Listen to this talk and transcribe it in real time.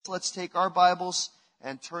Let's take our Bibles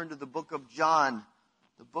and turn to the book of John.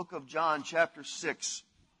 The book of John, chapter 6.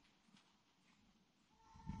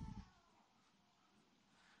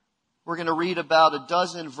 We're going to read about a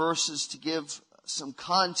dozen verses to give some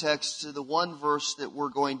context to the one verse that we're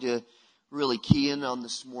going to really key in on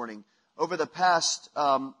this morning. Over the past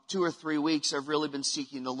 2 or 3 weeks, I've really been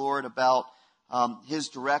seeking the Lord about His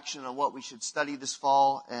direction on what we should study this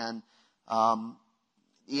fall. And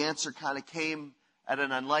the answer kind of came at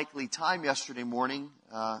an unlikely time yesterday morning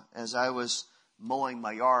as I was mowing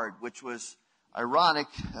my yard, which was ironic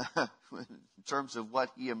in terms of what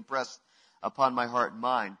He impressed upon my heart and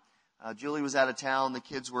mind. Julie was out of town. The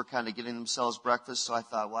kids were kind of getting themselves breakfast, so I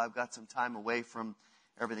thought, well, I've got some time away from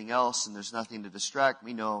everything else, and there's nothing to distract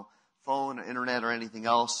me, no phone or internet or anything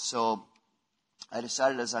else. So I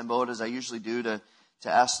decided as I mowed, as I usually do, to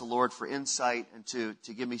ask the Lord for insight and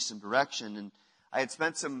to give me some direction. And I had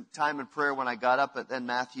spent some time in prayer when I got up, but then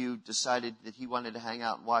Matthew decided that he wanted to hang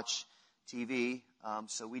out and watch TV.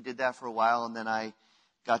 So we did that for a while, and then I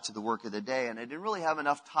got to the work of the day. And I didn't really have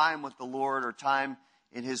enough time with the Lord or time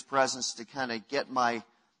in His presence to kind of get my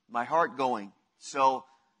heart going. So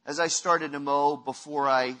as I started to mow, before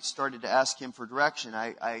I started to ask Him for direction,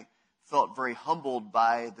 I felt very humbled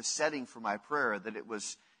by the setting for my prayer, that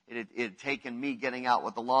it had taken me getting out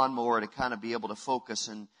with the lawnmower to kind of be able to focus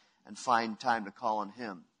and find time to call on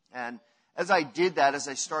Him. And as I did that, as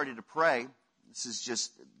I started to pray, this is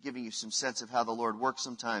just giving you some sense of how the Lord works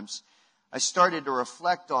sometimes, I started to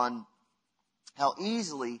reflect on how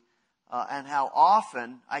easily and how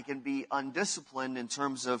often I can be undisciplined in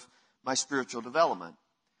terms of my spiritual development.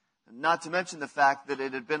 Not to mention the fact that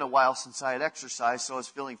it had been a while since I had exercised, so I was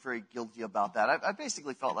feeling very guilty about that. I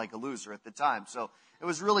basically felt like a loser at the time. So it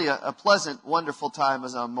was really a pleasant, wonderful time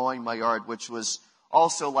as I'm mowing my yard, which was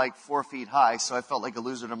also like 4 feet high, so I felt like a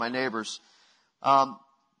loser to my neighbors.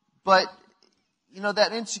 But,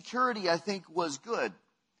 that insecurity, I think, was good,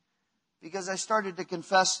 because I started to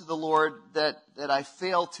confess to the Lord that I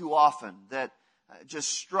fail too often, that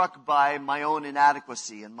just struck by my own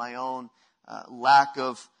inadequacy and my own lack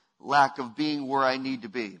of being where I need to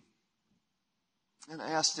be. And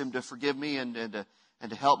I asked Him to forgive me and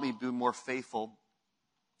to help me be more faithful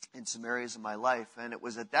in some areas of my life. And it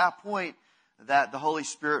was at that point that the Holy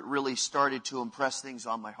Spirit really started to impress things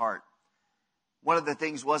on my heart. One of the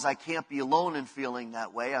things was I can't be alone in feeling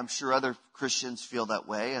that way. I'm sure other Christians feel that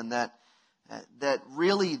way, and that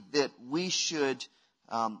we should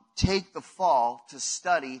take the fall to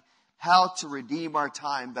study how to redeem our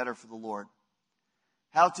time better for the Lord,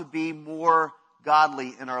 how to be more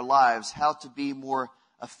godly in our lives, how to be more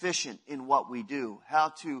efficient in what we do, how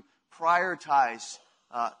to prioritize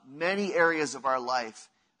many areas of our life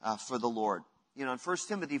for the Lord. In 1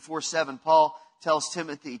 Timothy 4:7, Paul tells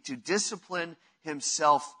Timothy to discipline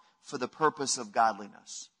himself for the purpose of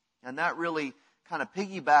godliness. And that really kind of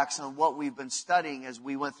piggybacks on what we've been studying as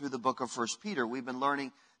we went through the book of 1 Peter. We've been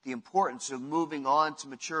learning the importance of moving on to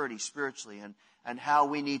maturity spiritually and how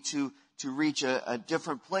we need to reach a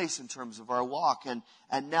different place in terms of our walk. And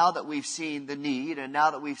now that we've seen the need, and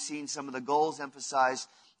now that we've seen some of the goals emphasized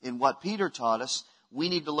in what Peter taught us, we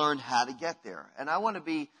need to learn how to get there. And I want to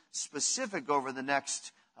be specific over the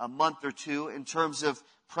next month or two in terms of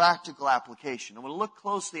practical application. I want to look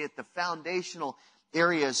closely at the foundational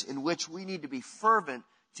areas in which we need to be fervent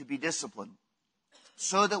to be disciplined,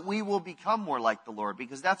 so that we will become more like the Lord,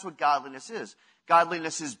 because that's what godliness is.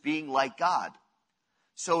 Godliness is being like God.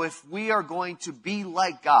 So if we are going to be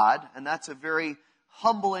like God, and that's a very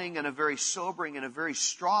humbling and a very sobering and a very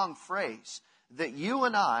strong phrase, that you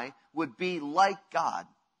and I would be like God.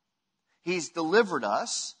 He's delivered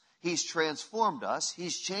us. He's transformed us.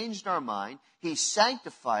 He's changed our mind. He's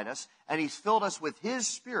sanctified us. And He's filled us with His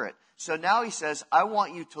Spirit. So now He says, I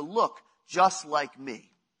want you to look just like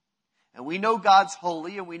me. And we know God's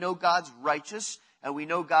holy, and we know God's righteous, and we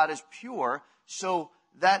know God is pure. So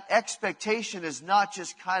that expectation is not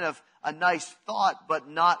just kind of a nice thought, but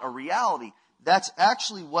not a reality. That's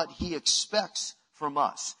actually what He expects from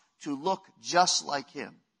us, to look just like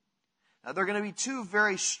Him. Now, there are going to be two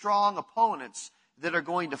very strong opponents that are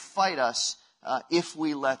going to fight us if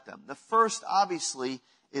we let them. The first, obviously,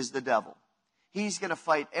 is the devil. He's going to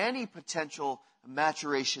fight any potential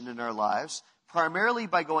maturation in our lives, primarily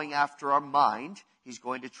by going after our mind. He's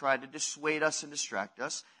going to try to dissuade us and distract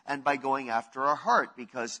us, and by going after our heart,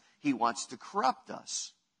 because he wants to corrupt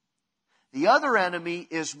us. The other enemy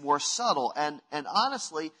is more subtle, and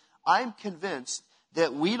honestly, I'm convinced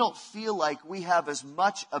that we don't feel like we have as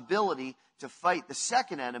much ability to fight the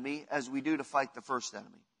second enemy as we do to fight the first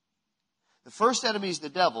enemy. The first enemy is the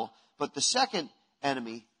devil, but the second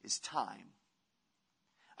enemy is time.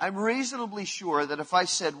 I'm reasonably sure that if I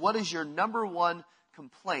said, what is your number one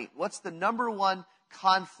complaint? What's the number one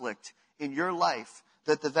conflict in your life?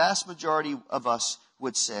 That the vast majority of us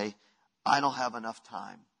would say, I don't have enough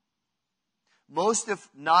time. Most, if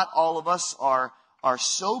not all of us, are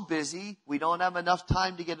so busy, we don't have enough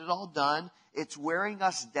time to get it all done. It's wearing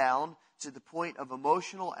us down to the point of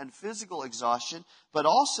emotional and physical exhaustion, but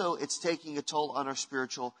also it's taking a toll on our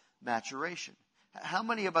spiritual maturation. How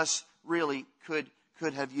many of us really could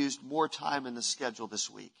have used more time in the schedule this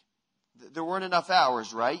week? There weren't enough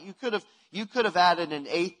hours, right? You could have added an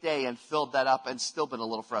 8th day and filled that up and still been a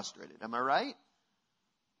little frustrated. Am I right?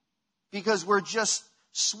 Because we're just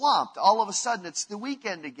swamped. All of a sudden, it's the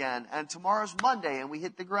weekend again, and tomorrow's Monday, and we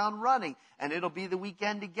hit the ground running, and it'll be the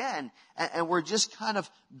weekend again. And we're just kind of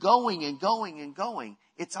going and going and going.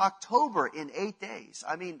 It's October in 8 days.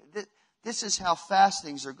 I mean, this is how fast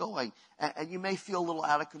things are going. And you may feel a little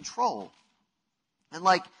out of control. And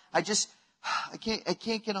like, I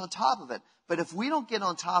can't get on top of it. But if we don't get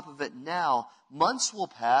on top of it now, months will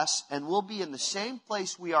pass, and we'll be in the same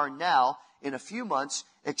place we are now in a few months,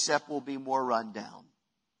 except we'll be more run down.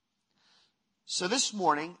 So this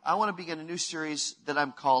morning, I want to begin a new series that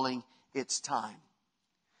I'm calling It's Time.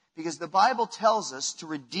 Because the Bible tells us to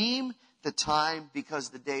redeem the time because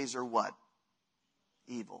the days are what?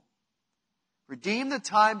 Evil. Redeem the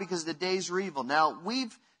time because the days are evil. Now,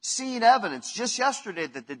 we've seen evidence just yesterday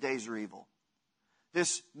that the days are evil.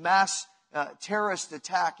 This mass terrorist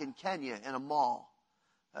attack in Kenya in a mall.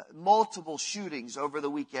 Multiple shootings over the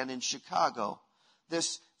weekend in Chicago.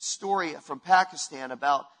 This story from Pakistan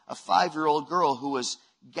about a 5-year-old girl who was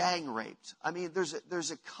gang raped. I mean,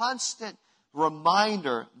 there's a constant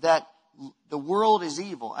reminder that the world is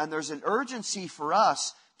evil. And there's an urgency for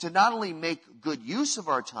us to not only make good use of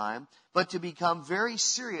our time, but to become very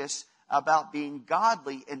serious about being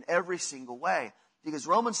godly in every single way. Because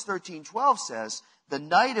Romans 13:12 says, the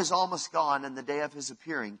night is almost gone and the day of his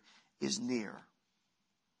appearing is near.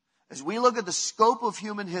 As we look at the scope of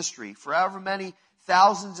human history for however many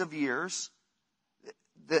thousands of years,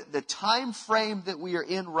 the time frame that we are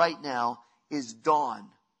in right now is dawn.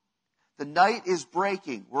 The night is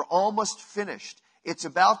breaking. We're almost finished. It's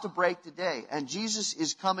about to break today. And Jesus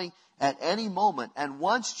is coming at any moment. And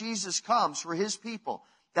once Jesus comes for his people,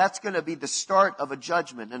 that's going to be the start of a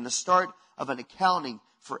judgment and the start of an accounting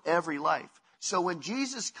for every life. So when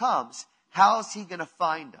Jesus comes, how is he going to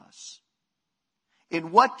find us?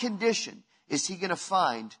 In what condition is he going to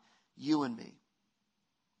find you and me?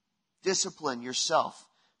 Discipline yourself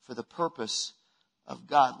for the purpose of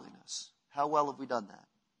godliness. How well have we done that?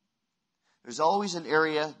 There's always an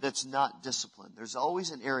area that's not disciplined. There's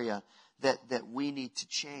always an area that we need to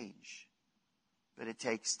change. But it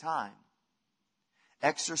takes time.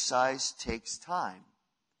 Exercise takes time.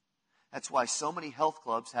 That's why so many health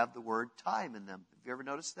clubs have the word time in them. Have you ever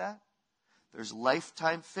noticed that? There's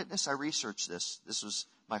Lifetime Fitness. I researched this. This was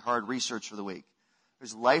my hard research for the week.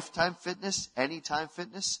 There's Lifetime Fitness, Anytime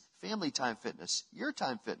Fitness, Family Time Fitness, Your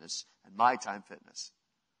Time Fitness, and My Time Fitness.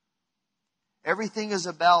 Everything is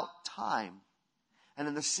about time. And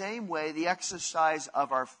in the same way, the exercise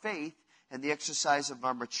of our faith and the exercise of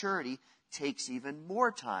our maturity takes even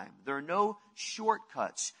more time. There are no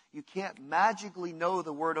shortcuts. You can't magically know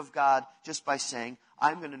the Word of God just by saying,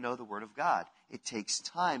 I'm going to know the Word of God. It takes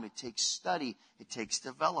time. It takes study. It takes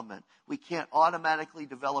development. We can't automatically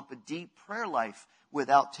develop a deep prayer life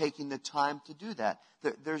without taking the time to do that.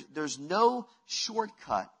 There's no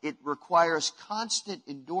shortcut. It requires constant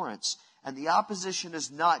endurance. And the opposition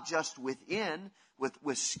is not just within,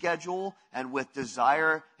 with schedule and with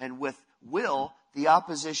desire and with will. The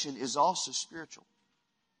opposition is also spiritual.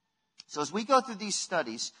 So as we go through these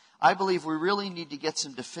studies, I believe we really need to get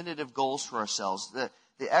some definitive goals for ourselves. The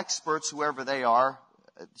experts, whoever they are,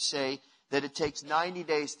 say that it takes 90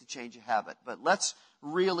 days to change a habit. But let's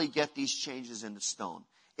really get these changes into stone.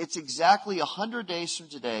 It's exactly 100 days from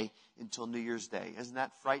today until New Year's Day. Isn't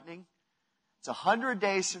that frightening? It's 100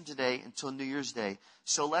 days from today until New Year's Day.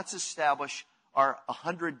 So let's establish our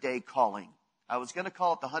 100-day calling. I was going to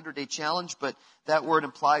call it the 100-day challenge, but that word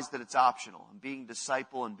implies that it's optional. And being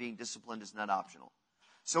disciple and being disciplined is not optional.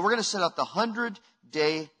 So we're going to set up the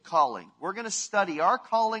 100-day calling. We're going to study our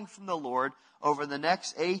calling from the Lord over the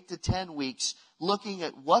next 8 to 10 weeks, looking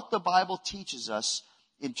at what the Bible teaches us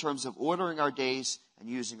in terms of ordering our days and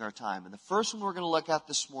using our time. And the first one we're going to look at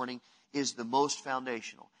this morning is the most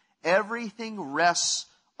foundational. Everything rests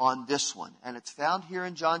on this one. And it's found here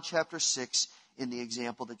in John chapter 6 in the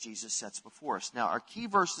example that Jesus sets before us. Now, our key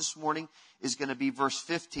verse this morning is going to be verse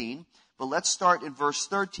 15. But let's start in verse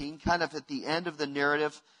 13, kind of at the end of the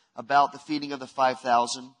narrative about the feeding of the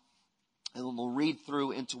 5,000. And then we'll read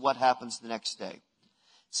through into what happens the next day.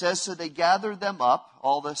 It says, so they gathered them up,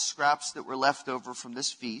 all the scraps that were left over from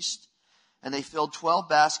this feast, and they filled 12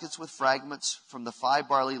 baskets with fragments from the 5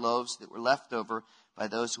 barley loaves that were left over by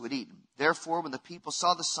those who had eaten. Therefore, when the people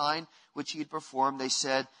saw the sign which he had performed, they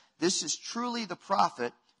said, this is truly the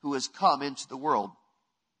prophet who has come into the world.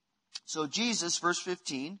 So Jesus, verse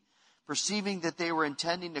 15, perceiving that they were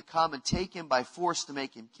intending to come and take him by force to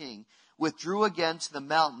make him king, withdrew again to the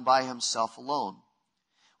mountain by himself alone.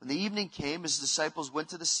 When the evening came, his disciples went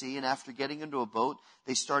to the sea, and after getting into a boat,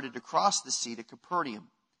 they started to cross the sea to Capernaum.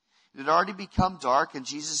 It had already become dark, and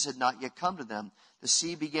Jesus had not yet come to them. The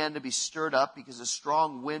sea began to be stirred up because a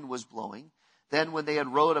strong wind was blowing. Then when they had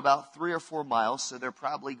rowed about 3 or 4 miles, so they're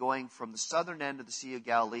probably going from the southern end of the Sea of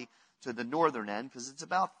Galilee to the northern end, because it's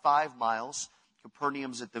about 5 miles.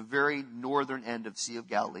 Capernaum's at the very northern end of the Sea of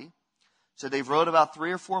Galilee. So they've rowed about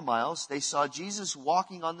 3 or 4 miles. They saw Jesus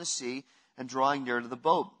walking on the sea and drawing near to the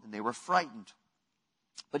boat, and they were frightened.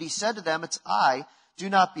 But he said to them, it's I, do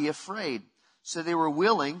not be afraid. So they were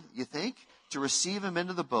willing, you think, to receive him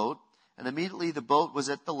into the boat, and immediately the boat was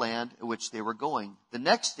at the land at which they were going. The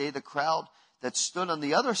next day the crowd that stood on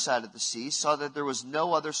the other side of the sea saw that there was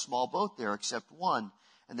no other small boat there except one,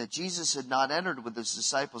 and that Jesus had not entered with his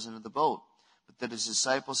disciples into the boat, but that his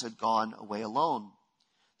disciples had gone away alone.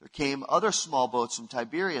 There came other small boats from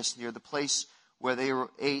Tiberias near the place where they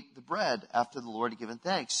ate the bread after the Lord had given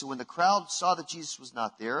thanks. So when the crowd saw that Jesus was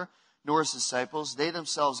not there, nor his disciples, they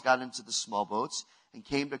themselves got into the small boats and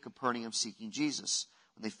came to Capernaum seeking Jesus.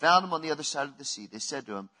 When they found him on the other side of the sea, they said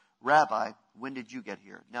to him, Rabbi, when did you get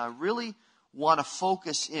here? Now I really want to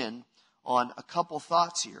focus in on a couple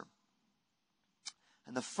thoughts here.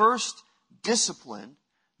 And the first discipline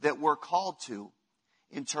that we're called to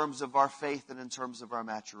in terms of our faith and in terms of our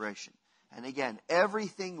maturation. And again,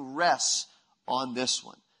 everything rests on this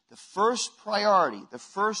one. The first priority, the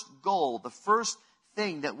first goal, the first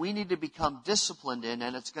thing that we need to become disciplined in,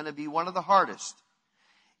 and it's going to be one of the hardest,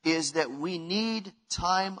 is that we need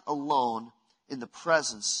time alone in the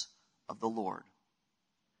presence of the Lord.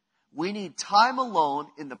 We need time alone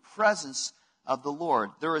in the presence of the Lord.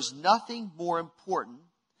 There is nothing more important.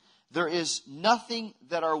 There is nothing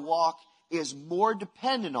that our walk is more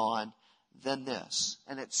dependent on than this.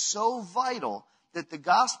 And it's so vital that the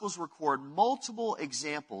Gospels record multiple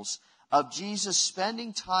examples of Jesus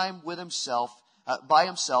spending time with himself, by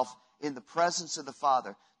himself in the presence of the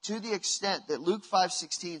Father, to the extent that Luke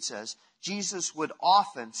 5:16 says Jesus would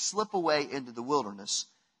often slip away into the wilderness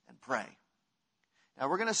and pray. Now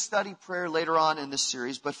we're going to study prayer later on in this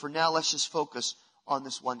series, but for now let's just focus on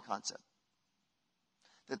this one concept.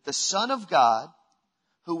 That the Son of God,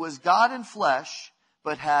 who was God in flesh,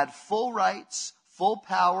 but had full rights, full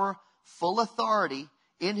power, full authority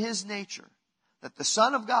in his nature, that the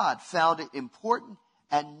Son of God found it important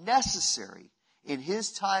and necessary in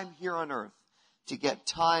his time here on earth to get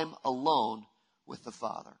time alone with the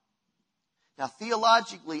Father. Now,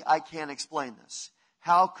 theologically, I can't explain this.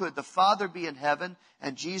 How could the Father be in heaven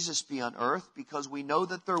and Jesus be on earth? Because we know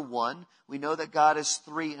that they're one. We know that God is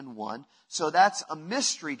 3 in 1. So that's a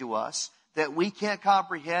mystery to us that we can't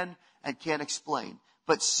comprehend and can't explain.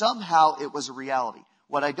 But somehow it was a reality.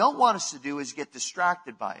 What I don't want us to do is get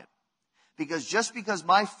distracted by it. Because just because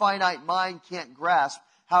my finite mind can't grasp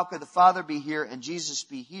how could the Father be here and Jesus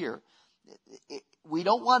be here, we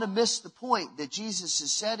don't want to miss the point that Jesus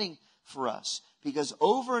is setting for us. Because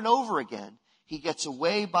over and over again, he gets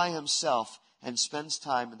away by himself and spends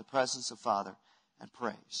time in the presence of Father and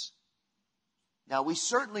prays. Now, we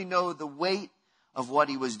certainly know the weight of what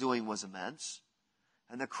he was doing was immense.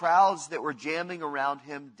 And the crowds that were jamming around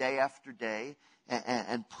him day after day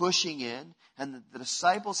and pushing in. And the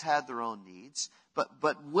disciples had their own needs.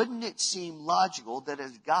 But wouldn't it seem logical that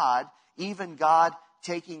as God, even God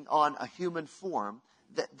taking on a human form,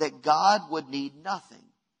 that God would need nothing?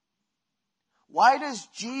 Why does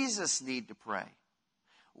Jesus need to pray?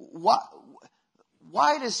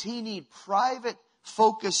 Why does he need private,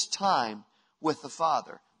 focused time with the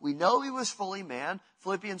Father? We know he was fully man.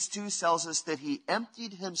 Philippians 2 tells us that he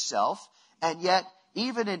emptied himself, and yet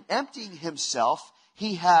even in emptying himself,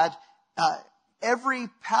 he had every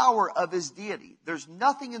power of his deity. There's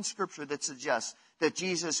nothing in Scripture that suggests that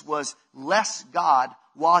Jesus was less God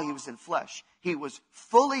while he was in flesh. He was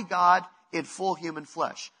fully God in full human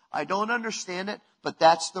flesh. I don't understand it, but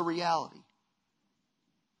that's the reality.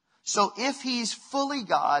 So if he's fully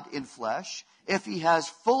God in flesh, if he has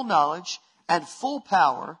full knowledge and full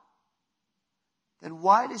power, then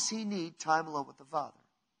why does he need time alone with the Father?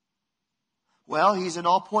 Well, he's in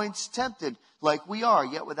all points tempted like we are,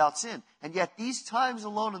 yet without sin. And yet these times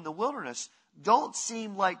alone in the wilderness don't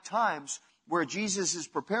seem like times where Jesus is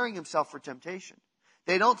preparing himself for temptation.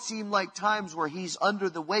 They don't seem like times where he's under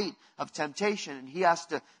the weight of temptation and he has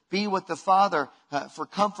to be with the Father for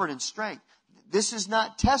comfort and strength. This is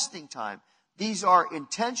not testing time. These are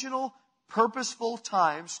intentional, purposeful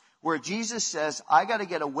times where Jesus says, I got to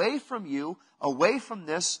get away from you, away from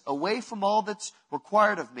this, away from all that's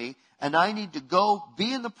required of me, and I need to go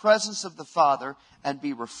be in the presence of the Father and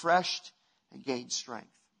be refreshed and gain strength.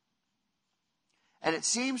 And it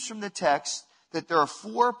seems from the text that there are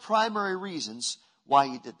 4 primary reasons why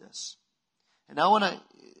he did this. And I want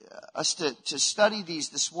us to study these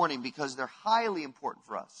this morning because they're highly important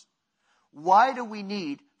for us. Why do we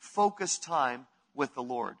need focused time with the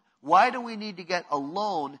Lord? Why do we need to get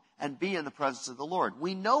alone and be in the presence of the Lord?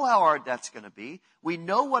 We know how hard that's going to be. We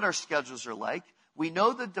know what our schedules are like. We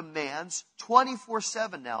know the demands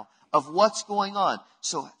 24/7 now of what's going on.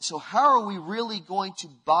 So how are we really going to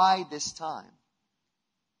buy this time?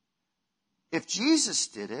 If Jesus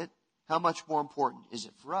did it, how much more important is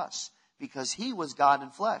it for us? Because he was God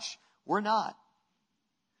in flesh. We're not.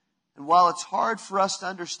 And while it's hard for us to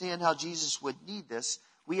understand how Jesus would need this,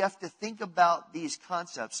 we have to think about these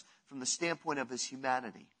concepts from the standpoint of his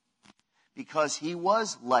humanity. Because he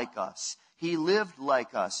was like us. He lived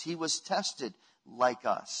like us. He was tested like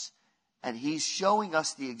us. And he's showing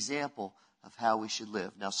us the example of how we should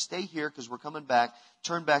live. Now stay here because we're coming back.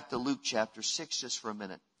 Turn back to Luke chapter 6 just for a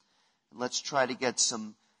minute. And let's try to get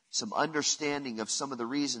some understanding of some of the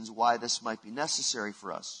reasons why this might be necessary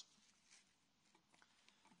for us.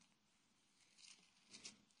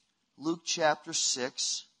 Luke chapter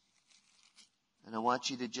 6, and I want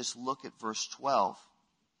you to just look at verse 12.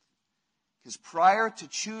 Because prior to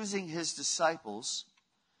choosing his disciples,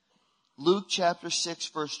 Luke chapter 6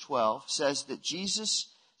 verse 12 says that Jesus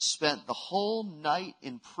spent the whole night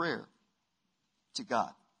in prayer to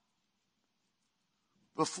God.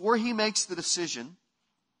 Before he makes the decision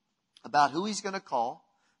about who he's going to call,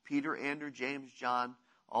 Peter, Andrew, James, John,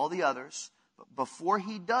 all the others, but before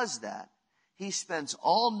he does that, he spends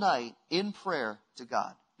all night in prayer to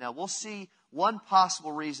God. Now, we'll see one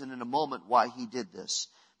possible reason in a moment why he did this.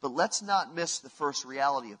 But let's not miss the first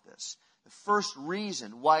reality of this. The first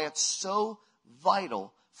reason why it's so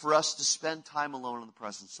vital for us to spend time alone in the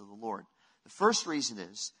presence of the Lord. The first reason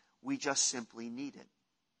is we just simply need it.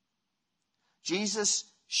 Jesus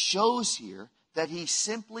shows here that he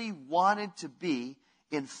simply wanted to be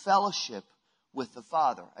in fellowship with the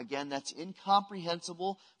Father. Again, that's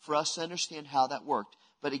incomprehensible for us to understand how that worked.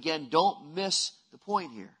 But again, don't miss the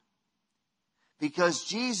point here. Because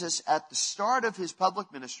Jesus, at the start of his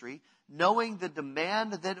public ministry, knowing the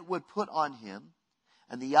demand that it would put on him,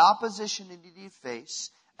 and the opposition that he'd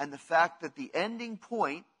face, and the fact that the ending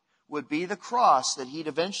point would be the cross, that he'd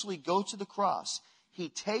eventually go to the cross, he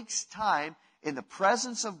takes time in the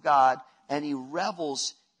presence of God, and he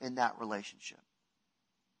revels in that relationship.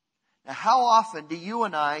 Now, how often do you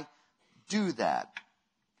and I do that?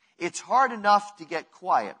 It's hard enough to get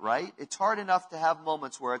quiet, right? It's hard enough to have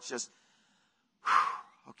moments where it's just,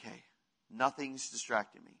 okay, nothing's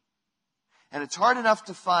distracting me. And it's hard enough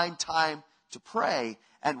to find time to pray,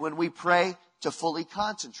 and when we pray, to fully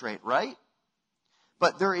concentrate, right?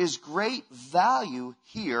 But there is great value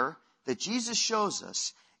here that Jesus shows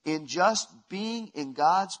us in just being in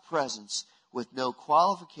God's presence with no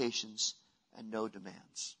qualifications and no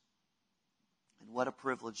demands. And what a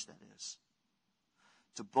privilege that is.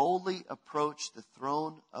 To boldly approach the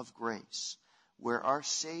throne of grace where our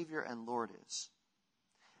Savior and Lord is.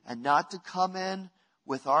 And not to come in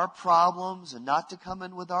with our problems and not to come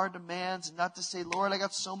in with our demands and not to say, Lord, I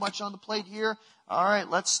got so much on the plate here. All right,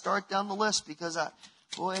 let's start down the list because,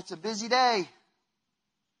 boy, it's a busy day.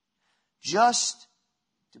 Just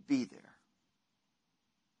to be there.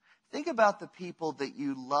 Think about the people that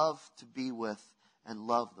you love to be with and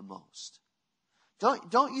love the most.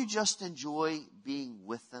 Don't you just enjoy being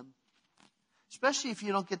with them? Especially if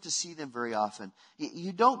you don't get to see them very often.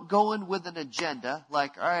 You don't go in with an agenda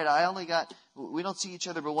like, all right, we don't see each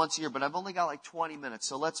other but once a year, but I've only got like 20 minutes,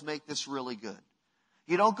 so let's make this really good.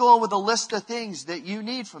 You don't go in with a list of things that you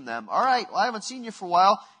need from them. All right, well, I haven't seen you for a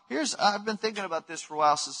while. I've been thinking about this for a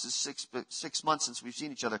while since it's 6 months since we've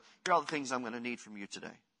seen each other. Here are all the things I'm going to need from you today.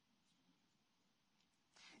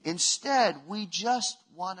 Instead, we just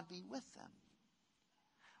want to be with them.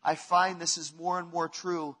 I find this is more and more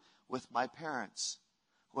true with my parents,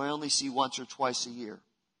 who I only see once or twice a year.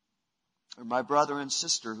 Or my brother and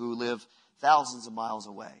sister who live thousands of miles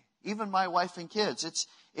away. Even my wife and kids.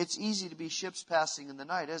 It's easy to be ships passing in the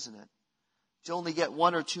night, isn't it? to only get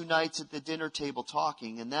 1 or 2 nights at the dinner table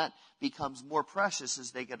talking, and that becomes more precious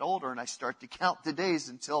as they get older, and I start to count the days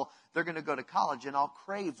until they're going to go to college, and I'll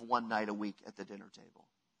crave 1 night a week at the dinner table.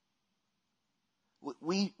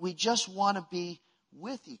 We just want to be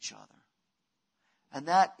with each other. And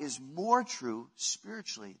that is more true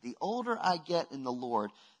spiritually. The older I get in the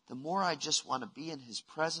Lord, the more I just want to be in His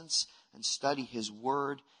presence and study His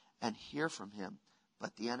Word and hear from Him.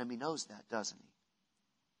 But the enemy knows that, doesn't he?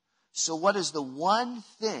 So what is the one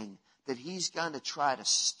thing that he's going to try to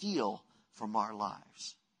steal from our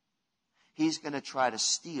lives? He's going to try to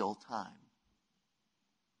steal time.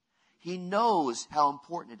 He knows how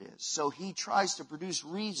important it is. So he tries to produce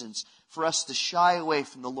reasons for us to shy away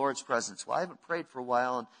from the Lord's presence. Well, I haven't prayed for a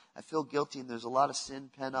while, and I feel guilty, and there's a lot of sin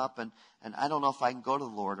pent up, and I don't know if I can go to the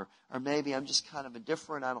Lord. Or maybe I'm just kind of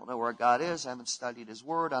indifferent. I don't know where God is. I haven't studied His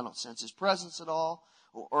Word. I don't sense His presence at all.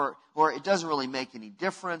 Or it doesn't really make any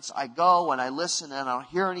difference. I go and I listen and I don't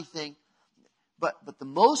hear anything. But the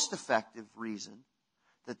most effective reason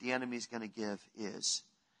that the enemy is going to give is,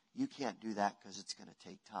 you can't do that because it's going to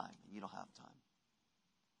take time, and you don't have time.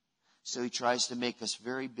 So he tries to make us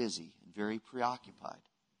very busy and very preoccupied.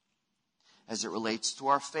 As it relates to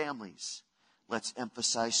our families, let's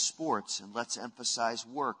emphasize sports, and let's emphasize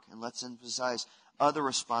work, and let's emphasize other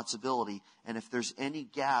responsibility. And if there's any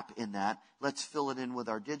gap in that, let's fill it in with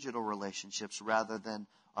our digital relationships rather than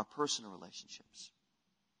our personal relationships.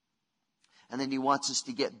 And then he wants us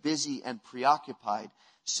to get busy and preoccupied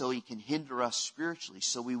so he can hinder us spiritually,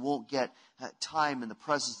 so we won't get time in the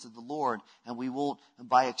presence of the Lord, and we won't,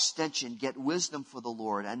 by extension, get wisdom for the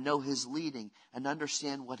Lord and know His leading and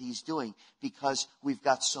understand what He's doing, because we've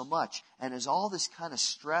got so much. And as all this kind of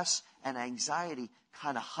stress and anxiety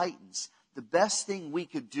kind of heightens, the best thing we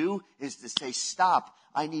could do is to say, stop,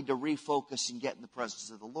 I need to refocus and get in the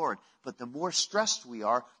presence of the Lord. But the more stressed we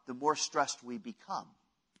are, the more stressed we become.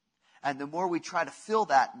 And the more we try to fill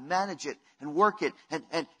that, manage it, and work it, and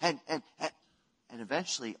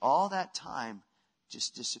eventually all that time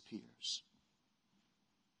just disappears.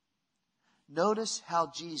 Notice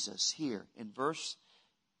how Jesus here in verse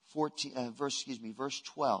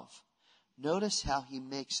 12, notice how He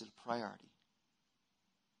makes it a priority.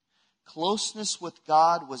 Closeness with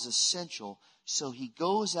God was essential, so He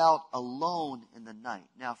goes out alone in the night.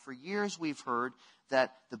 Now, for years we've heard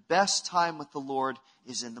that the best time with the Lord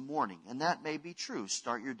is in the morning. And that may be true.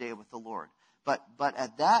 Start your day with the Lord. But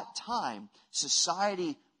at that time,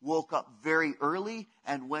 society woke up very early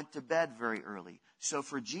and went to bed very early. So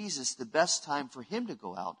for Jesus, the best time for Him to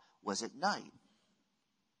go out was at night.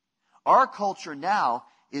 Our culture now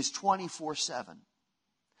is 24/7.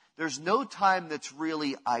 There's no time that's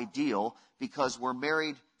really ideal because we're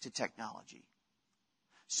married to technology.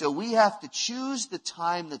 So we have to choose the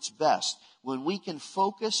time that's best when we can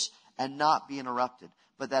focus and not be interrupted.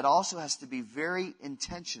 But that also has to be very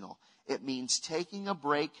intentional. It means taking a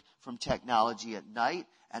break from technology at night,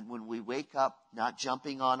 and when we wake up, not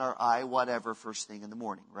jumping on our whatever first thing in the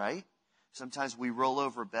morning, right? Sometimes we roll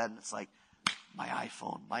over bed and it's like, my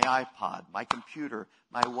iPhone, my iPod, my computer,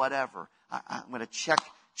 my whatever. I'm going to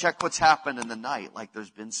check what's happened in the night, like there's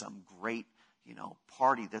been some great,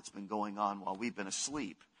 party that's been going on while we've been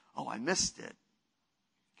asleep. Oh, I missed it.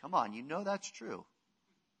 Come on, you know that's true.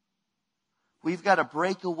 We've got to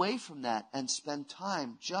break away from that and spend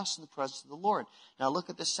time just in the presence of the Lord. Now look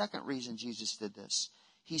at the second reason Jesus did this.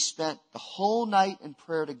 He spent the whole night in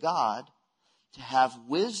prayer to God to have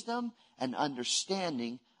wisdom and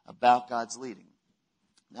understanding about God's leading.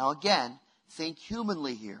 Now again, think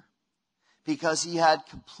humanly here, because He had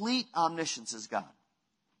complete omniscience as God.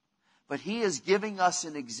 But He is giving us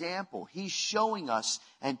an example. He's showing us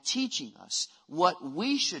and teaching us what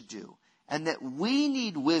we should do, and that we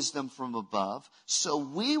need wisdom from above so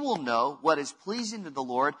we will know what is pleasing to the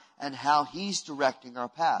Lord and how He's directing our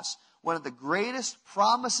paths. One of the greatest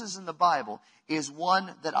promises in the Bible is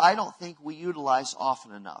one that I don't think we utilize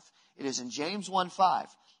often enough. It is in James 1:5,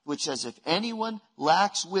 which says, if anyone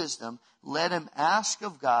lacks wisdom, let him ask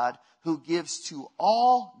of God, who gives to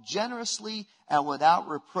all generously and without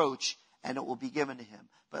reproach, and it will be given to him.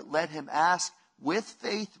 But let him ask with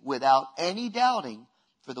faith, without any doubting,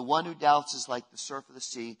 for the one who doubts is like the surf of the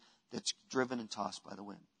sea that's driven and tossed by the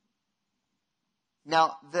wind.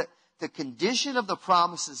 Now, the condition of the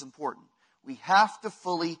promise is important. We have to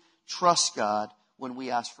fully trust God when we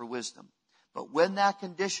ask for wisdom. But when that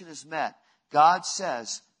condition is met, God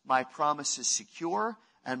says, my promise is secure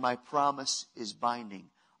and my promise is binding.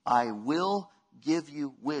 I will give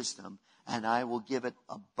you wisdom, and I will give it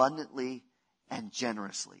abundantly and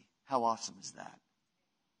generously. How awesome is that?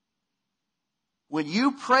 When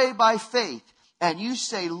you pray by faith and you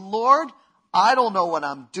say, Lord, I don't know what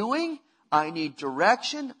I'm doing. I need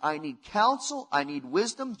direction. I need counsel. I need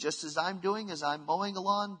wisdom, just as I'm doing as I'm mowing the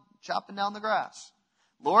lawn, chopping down the grass.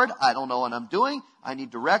 Lord, I don't know what I'm doing. I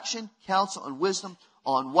need direction, counsel, and wisdom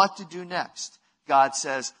on what to do next. God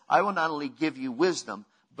says, I will not only give you wisdom,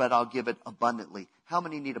 but I'll give it abundantly. How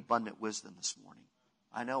many need abundant wisdom this morning?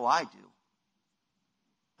 I know I do.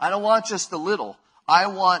 I don't want just a little. I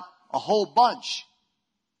want a whole bunch.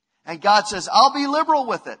 And God says, I'll be liberal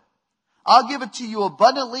with it. I'll give it to you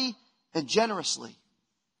abundantly and generously.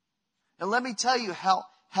 And let me tell you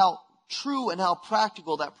how true and how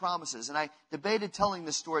practical that promise is. And I debated telling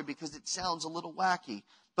this story because it sounds a little wacky.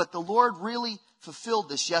 But the Lord really fulfilled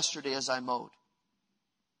this yesterday as I mowed.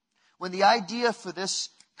 When the idea for this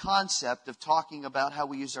concept of talking about how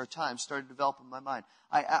we use our time started to develop in my mind,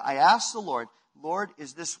 I asked the Lord, Lord,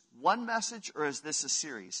 is this one message or is this a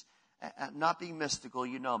series? Not being mystical,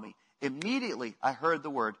 you know me. Immediately, I heard the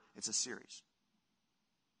word, it's a series.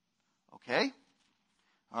 Okay?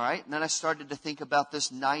 All right. And then I started to think about this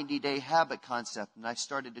 90-day habit concept. And I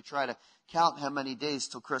started to try to count how many days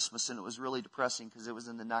till Christmas. And it was really depressing because it was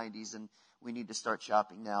in the 90s. And we need to start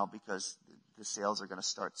shopping now because the sales are going to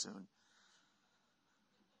start soon.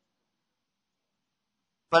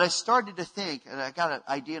 But I started to think, and I got an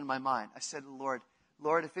idea in my mind. I said to the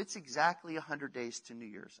Lord, if it's exactly 100 days to New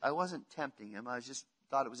Year's, I wasn't tempting him. I just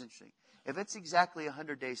thought it was interesting. If it's exactly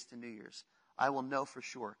 100 days to New Year's, I will know for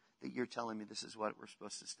sure that you're telling me this is what we're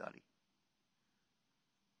supposed to study.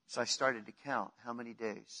 So I started to count how many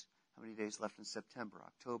days left in September.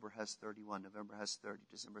 October has 31, November has 30,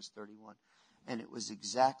 December has 31. And it was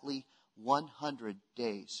exactly 100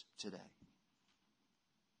 days today.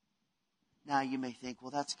 Now you may think,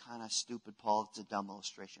 well, that's kind of stupid, Paul. It's a dumb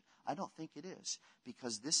illustration. I don't think it is,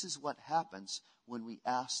 because this is what happens when we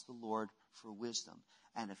ask the Lord for wisdom.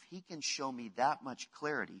 And if he can show me that much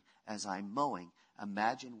clarity as I'm mowing,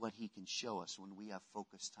 imagine what he can show us when we have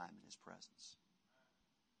focused time in his presence.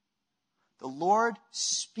 The Lord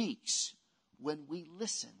speaks when we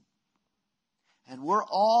listen. And we're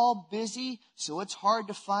all busy, so it's hard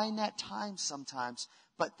to find that time sometimes.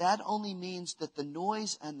 But that only means that the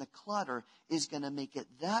noise and the clutter is going to make it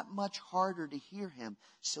that much harder to hear him.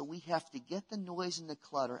 So we have to get the noise and the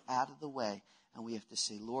clutter out of the way. And we have to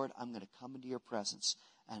say, Lord, I'm going to come into your presence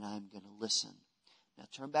and I'm going to listen. Now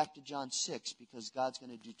turn back to John 6 because God's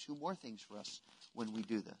going to do two more things for us when we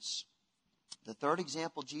do this. The third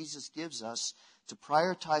example Jesus gives us to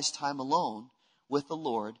prioritize time alone with the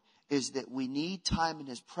Lord is that we need time in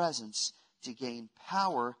his presence to gain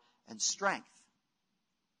power and strength.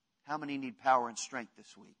 How many need power and strength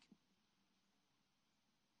this week?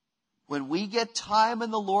 When we get time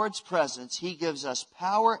in the Lord's presence, he gives us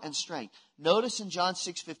power and strength. Notice in John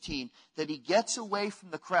 6:15 that he gets away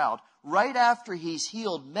from the crowd right after he's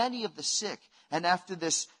healed many of the sick and after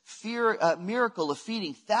this miracle of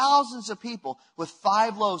feeding thousands of people with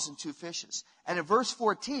 5 loaves and 2 fishes. And in verse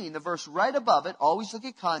 14, the verse right above it, always look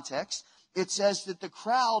at context, it says that the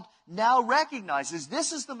crowd now recognizes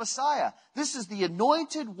this is the Messiah. This is the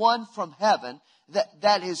anointed one from heaven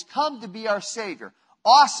that has come to be our Savior.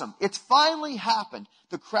 Awesome. It's finally happened.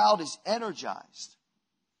 The crowd is energized.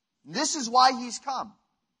 This is why he's come.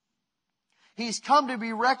 He's come to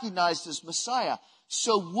be recognized as Messiah.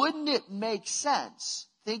 So wouldn't it make sense,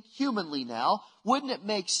 think humanly now, wouldn't it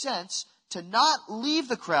make sense to not leave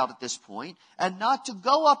the crowd at this point and not to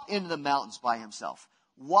go up into the mountains by himself?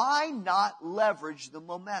 Why not leverage the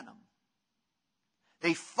momentum?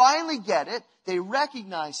 They finally get it. They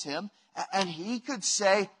recognize him. And he could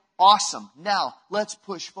say, awesome, now let's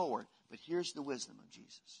push forward. But here's the wisdom of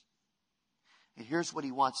Jesus. And here's what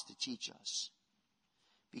he wants to teach us.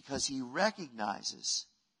 Because he recognizes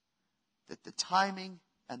that the timing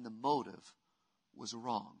and the motive was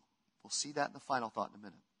wrong. We'll see that in the final thought in a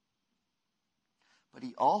minute. But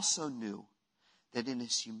he also knew that in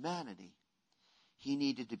his humanity, he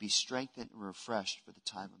needed to be strengthened and refreshed for the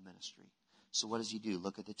time of ministry. So what does he do?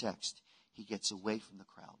 Look at the text. He gets away from the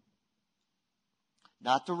crowd.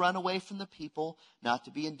 Not to run away from the people, not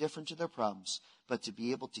to be indifferent to their problems, but to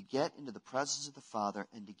be able to get into the presence of the Father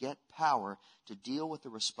and to get power to deal with the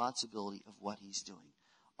responsibility of what he's doing.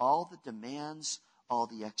 All the demands, all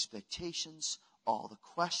the expectations, all the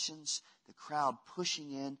questions, the crowd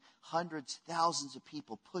pushing in, hundreds, thousands of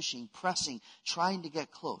people pushing, pressing, trying to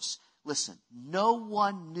get close. Listen, no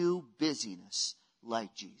one knew busyness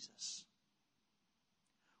like Jesus.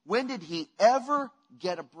 When did he ever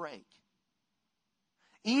get a break?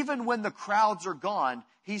 Even when the crowds are gone,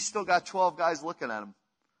 he's still got 12 guys looking at him.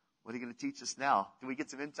 What are you going to teach us now? Do we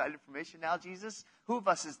get some inside information now, Jesus? Who of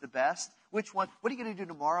us is the best? Which one? What are you going to do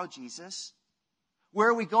tomorrow, Jesus? Where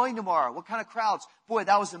are we going tomorrow? What kind of crowds? Boy,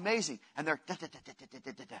 that was amazing. And they're da, da, da, da, da,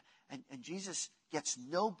 da, da, da. And Jesus gets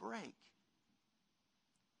no break.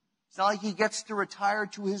 It's not like he gets to retire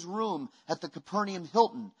to his room at the Capernaum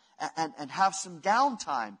Hilton and have some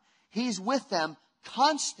downtime. He's with them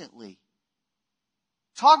constantly.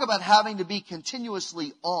 Talk about having to be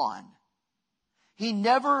continuously on. He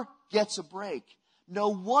never gets a break. No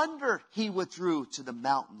wonder he withdrew to the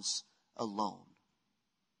mountains alone.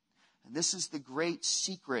 And this is the great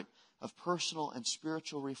secret of personal and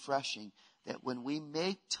spiritual refreshing, that when we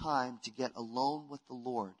make time to get alone with the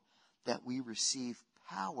Lord, that we receive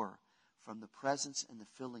power from the presence and the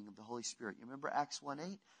filling of the Holy Spirit. You remember Acts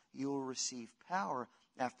 1:8? You will receive power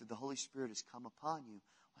after the Holy Spirit has come upon you.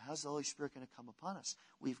 Well, how's the Holy Spirit going to come upon us?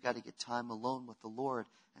 We've got to get time alone with the Lord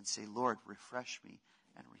and say, Lord, refresh me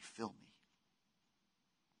and refill me.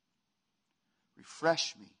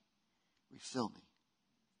 Refresh me, refill me.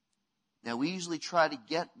 Now, we usually try to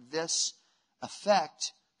get this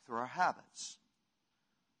effect through our habits.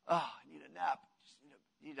 Oh, I need a nap.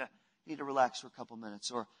 Need to relax for a couple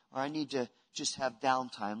minutes. Or I need to just have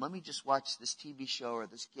downtime. Let me just watch this TV show or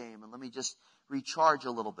this game and let me just recharge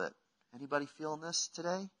a little bit. Anybody feeling this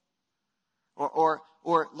today? Or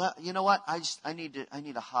you know what? I need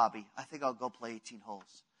a hobby. I think I'll go play 18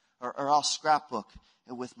 holes. Or I'll scrapbook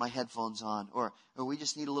with my headphones on. Or we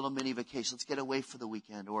just need a little mini vacation. Let's get away for the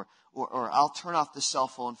weekend. Or I'll turn off the cell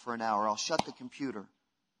phone for an hour. I'll shut the computer.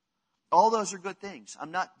 All those are good things.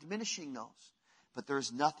 I'm not diminishing those. But there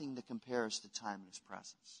is nothing that compares to time in His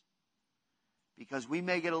presence. Because we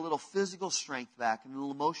may get a little physical strength back and a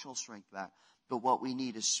little emotional strength back. But what we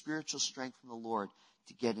need is spiritual strength from the Lord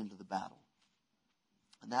to get into the battle.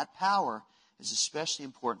 And that power is especially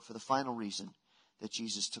important for the final reason that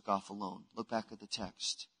Jesus took off alone. Look back at the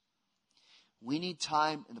text. We need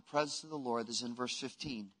time in the presence of the Lord, this is in verse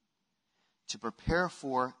 15, to prepare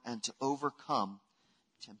for and to overcome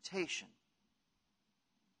temptation.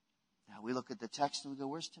 Now we look at the text and we go,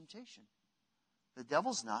 where's temptation? The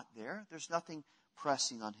devil's not there. There's nothing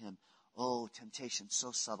pressing on him. Oh, temptation's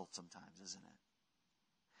so subtle sometimes, isn't it?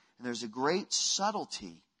 And there's a great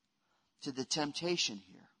subtlety to the temptation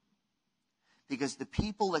here. Because the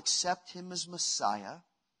people accept him as Messiah.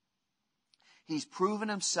 He's proven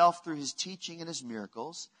himself through his teaching and his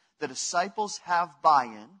miracles. The disciples have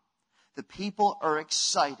buy-in. The people are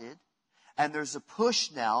excited. And there's a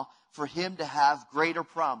push now for him to have greater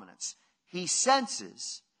prominence. He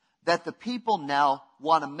senses that the people now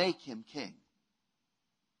want to make him king.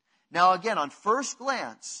 Now again, on first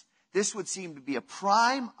glance, this would seem to be a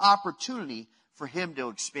prime opportunity for him to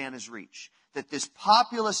expand his reach. That this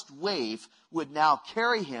populist wave would now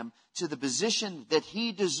carry him to the position that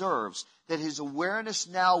he deserves, that his awareness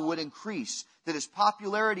now would increase, that his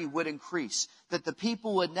popularity would increase, that the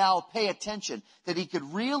people would now pay attention, that he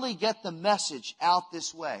could really get the message out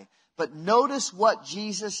this way. But notice what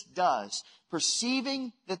Jesus does.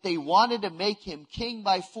 Perceiving that they wanted to make him king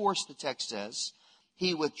by force, the text says,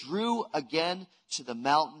 he withdrew again to the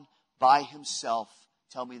mountain by himself.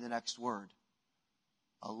 Tell me the next word.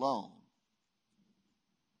 Alone.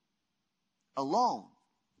 Alone.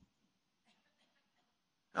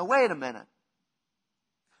 Now wait a minute.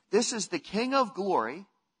 This is the King of glory.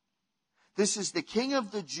 This is the King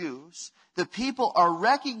of the Jews. The people are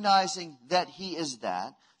recognizing that he is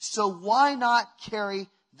that. So why not carry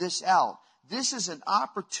this out? This is an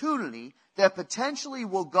opportunity that potentially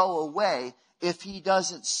will go away if he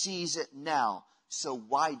doesn't seize it now. So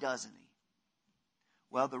why doesn't he?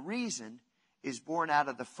 Well, the reason is born out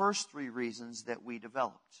of the first three reasons that we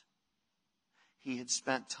developed. He had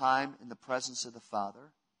spent time in the presence of the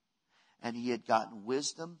Father, and he had gotten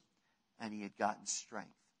wisdom, and he had gotten strength.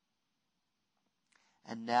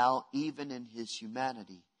 And now, even in his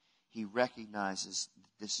humanity, he recognizes that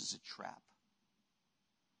this is a trap.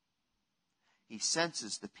 He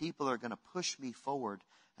senses the people are going to push me forward,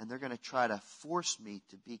 and they're going to try to force me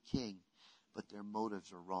to be king, but their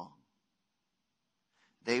motives are wrong.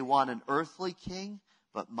 They want an earthly king,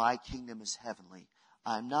 but my kingdom is heavenly.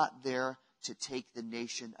 I'm not there to take the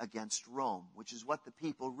nation against Rome, which is what the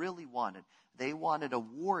people really wanted. They wanted a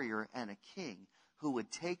warrior and a king who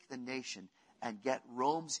would take the nation and get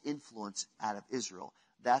Rome's influence out of Israel.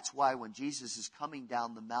 That's why when Jesus is coming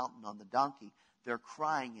down the mountain on the donkey, they're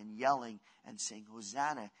crying and yelling and saying,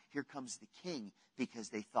 Hosanna, here comes the king, because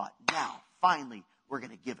they thought, now, finally, we're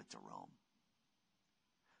going to give it to Rome.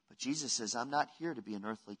 But Jesus says, I'm not here to be an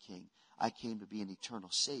earthly king. I came to be an eternal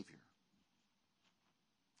Savior.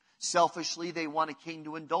 Selfishly, they want a king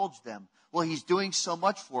to indulge them. Well, he's doing so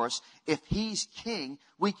much for us. If he's king,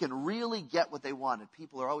 we can really get what they wanted.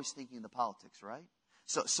 People are always thinking of the politics, right?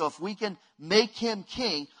 So if we can make him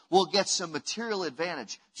king, we'll get some material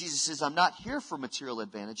advantage. Jesus says, I'm not here for material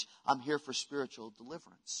advantage. I'm here for spiritual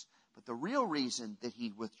deliverance. But the real reason that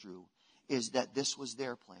he withdrew is that this was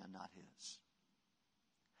their plan, not his.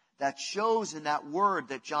 That shows in that word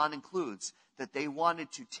that John includes that they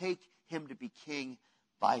wanted to take him to be king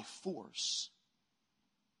by force.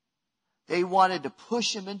 They wanted to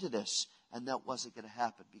push him into this, and that wasn't going to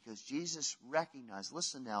happen because Jesus recognized,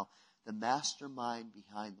 listen now, the mastermind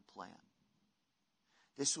behind the plan.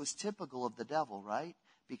 This was typical of the devil, right?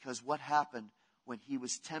 Because what happened when he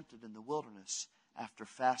was tempted in the wilderness after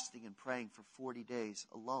fasting and praying for 40 days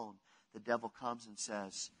alone? The devil comes and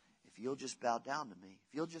says, if you'll just bow down to me,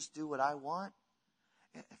 if you'll just do what I want,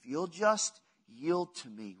 if you'll just yield to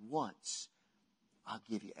me once, I'll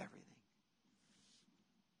give you everything.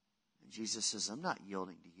 And Jesus says, I'm not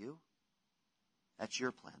yielding to you. That's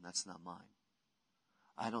your plan. That's not mine.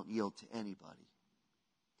 I don't yield to anybody.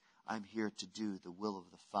 I'm here to do the will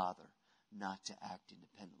of the Father, not to act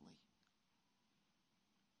independently.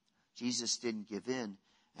 Jesus didn't give in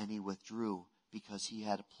and he withdrew because he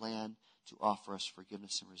had a plan to offer us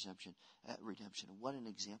forgiveness and redemption. And what an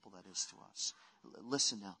example that is to us.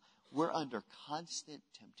 Listen now, we're under constant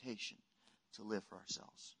temptation to live for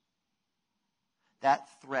ourselves. That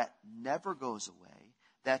threat never goes away.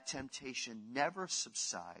 That temptation never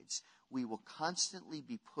subsides. We will constantly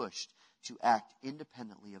be pushed to act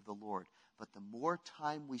independently of the Lord. But the more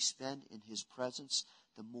time we spend in his presence,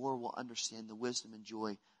 the more we'll understand the wisdom and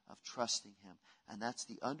joy of trusting him. And that's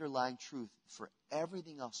the underlying truth for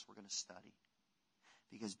everything else we're going to study.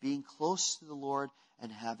 Because being close to the Lord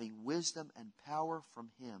and having wisdom and power from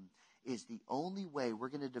him is the only way we're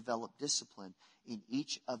going to develop discipline in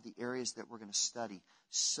each of the areas that we're going to study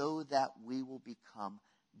so that we will become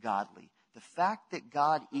godly. The fact that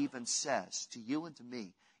God even says to you and to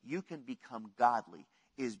me, you can become godly,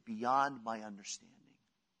 is beyond my understanding.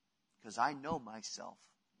 Because I know myself.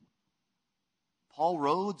 Paul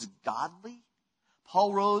Rhodes, godly?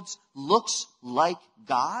 Paul Rhodes looks like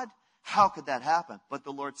God? How could that happen? But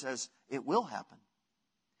the Lord says, it will happen.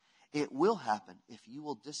 It will happen if you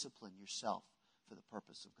will discipline yourself for the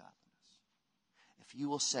purpose of godliness. If you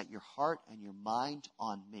will set your heart and your mind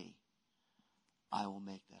on me, I will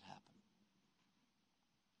make that happen.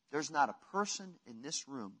 There's not a person in this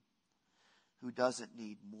room who doesn't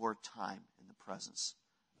need more time in the presence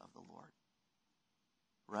of the Lord.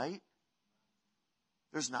 Right?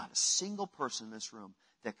 There's not a single person in this room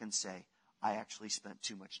that can say, I actually spent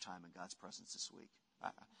too much time in God's presence this week.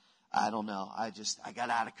 I don't know. I got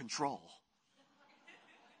out of control.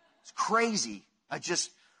 It's crazy.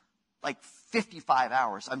 Like 55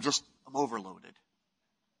 hours, I'm overloaded.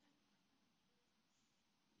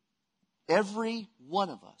 Every one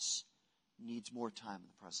of us needs more time in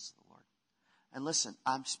the presence of the Lord. And listen,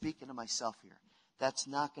 I'm speaking to myself here. That's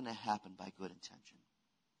not going to happen by good intention.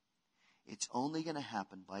 It's only going to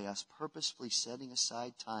happen by us purposefully setting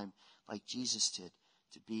aside time like Jesus did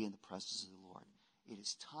to be in the presence of the Lord. It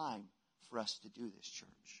is time for us to do this,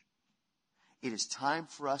 church. It is time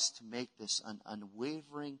for us to make this an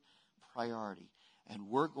unwavering priority. And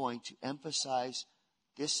we're going to emphasize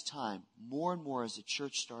this time more and more as a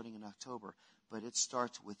church starting in October. But it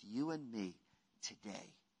starts with you and me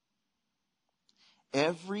today.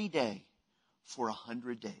 Every day for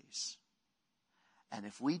 100 days. And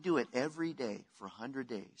if we do it every day for 100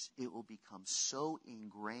 days, it will become so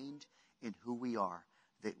ingrained in who we are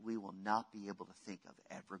that we will not be able to think of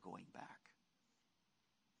ever going back.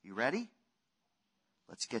 You ready?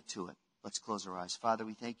 Let's get to it. Let's close our eyes. Father,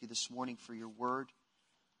 we thank you this morning for your word.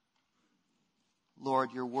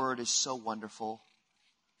 Lord, your word is so wonderful.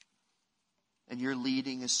 And your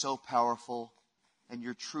leading is so powerful. And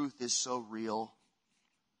your truth is so real.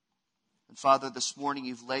 And Father, this morning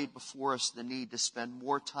you've laid before us the need to spend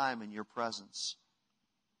more time in your presence.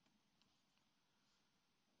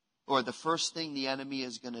 Lord, the first thing the enemy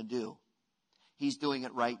is going to do, he's doing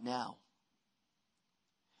it right now,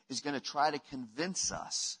 is going to try to convince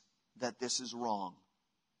us that this is wrong.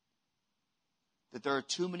 That there are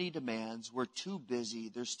too many demands, we're too busy,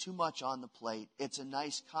 there's too much on the plate. It's a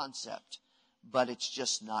nice concept, but it's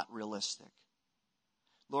just not realistic.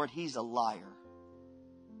 Lord, he's a liar.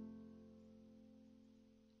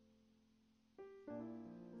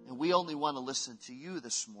 And we only want to listen to you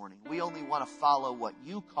this morning. We only want to follow what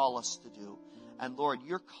you call us to do. And Lord,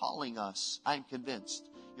 you're calling us, I'm convinced,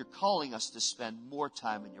 you're calling us to spend more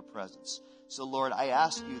time in your presence. So Lord, I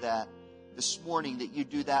ask you that this morning, that you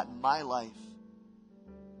do that in my life.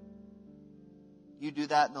 You do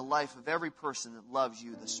that in the life of every person that loves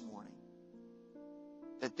you this morning.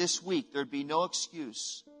 That this week there'd be no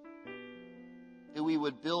excuse. That we we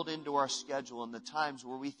would build into our schedule in the times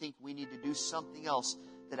where we think we need to do something else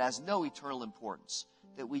that has no eternal importance,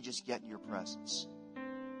 that we just get in your presence.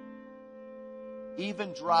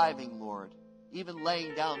 Even driving, Lord, even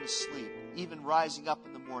laying down to sleep, even rising up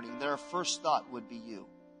in the morning, that our first thought would be you.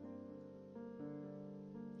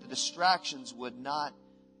 The distractions would not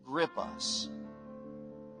grip us,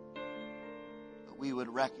 but we would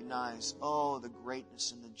recognize, oh, the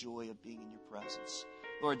greatness and the joy of being in your presence.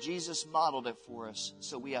 Lord, Jesus modeled it for us,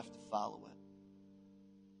 so we have to follow it.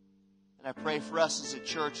 And I pray for us as a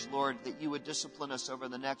church, Lord, that you would discipline us over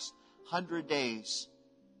the next 100 days,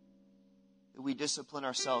 that we discipline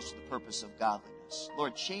ourselves for the purpose of godliness.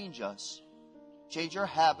 Lord, change us. Change our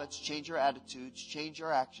habits, change our attitudes, change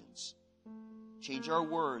our actions, change our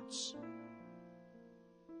words,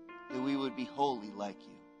 that we would be holy like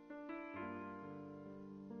you.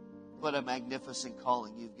 What a magnificent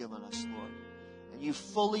calling you've given us, Lord. And you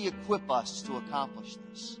fully equip us to accomplish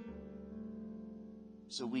this.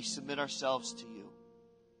 So we submit ourselves to you,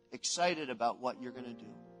 excited about what you're going to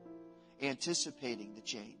do, anticipating the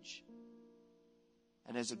change.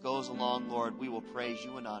 And as it goes along, Lord, we will praise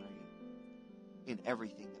you and honor you in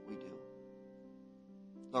everything that we do.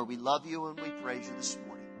 Lord, we love you and we praise you this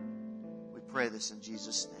morning. We pray this in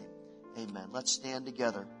Jesus' name. Amen. Let's stand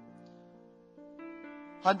together.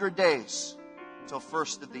 100 days till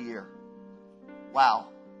first of the year. Wow.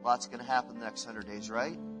 Lots going to happen the next 100 days,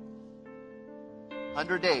 right?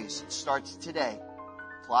 100 days. It starts today.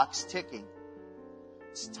 Clock's ticking.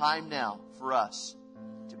 It's time now for us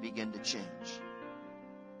to begin to change.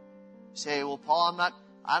 You say, well, Paul,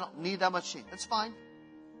 I don't need that much change. That's fine.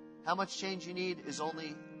 How much change you need is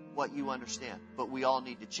only what you understand. But we all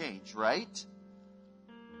need to change, right?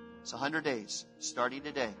 It's 100 days, starting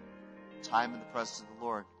today. Time in the presence of the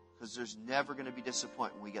Lord. Because there's never going to be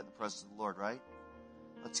disappointment when we get in the presence of the Lord, right?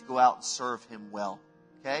 Let's go out and serve Him well.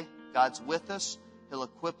 Okay? God's with us. He'll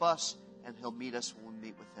equip us. And He'll meet us when we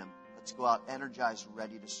meet with Him. Let's go out energized,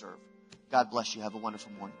 ready to serve. God bless you. Have a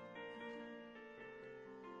wonderful morning.